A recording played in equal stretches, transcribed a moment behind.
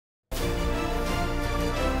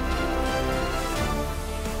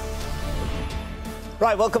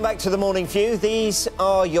Right, welcome back to the Morning View. These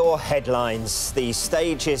are your headlines. The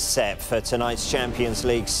stage is set for tonight's Champions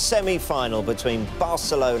League semi-final between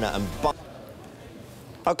Barcelona and Bayern.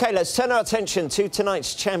 OK, let's turn our attention to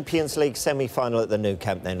tonight's Champions League semi-final at the Nou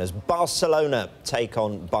Camp then, as Barcelona take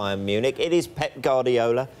on Bayern Munich. It is Pep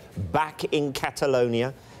Guardiola back in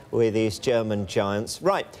Catalonia with his German giants.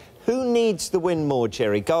 Right, who needs the win more,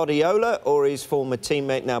 Jerry? Guardiola or his former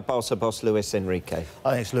teammate, now Barca boss, Luis Enrique?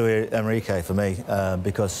 I think it's Luis Enrique for me,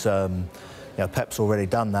 because you know, Pep's already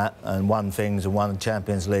done that and won things and won the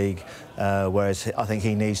Champions League, whereas I think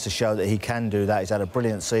he needs to show that he can do that. He's had a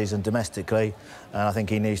brilliant season domestically, and I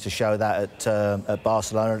think he needs to show that at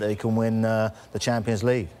Barcelona that he can win the Champions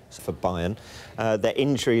League. For Bayern, their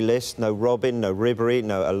injury list: no Robin, no Ribéry,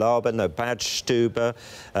 no Alaba, no Badstuber.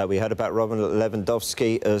 We heard about Robin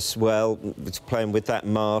Lewandowski as well, playing with that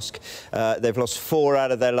mask. They've lost 4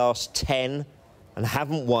 out of their last 10 and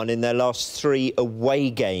haven't won in their last 3 away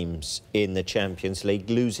games in the Champions League,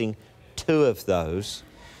 losing 2 of those.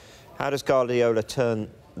 How does Guardiola turn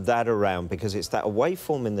that around? Because it's that away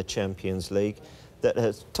form in the Champions League that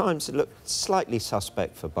at times looked slightly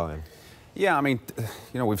suspect for Bayern. Yeah, I mean,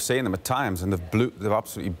 you know, we've seen them at times and they've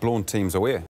absolutely blown teams away.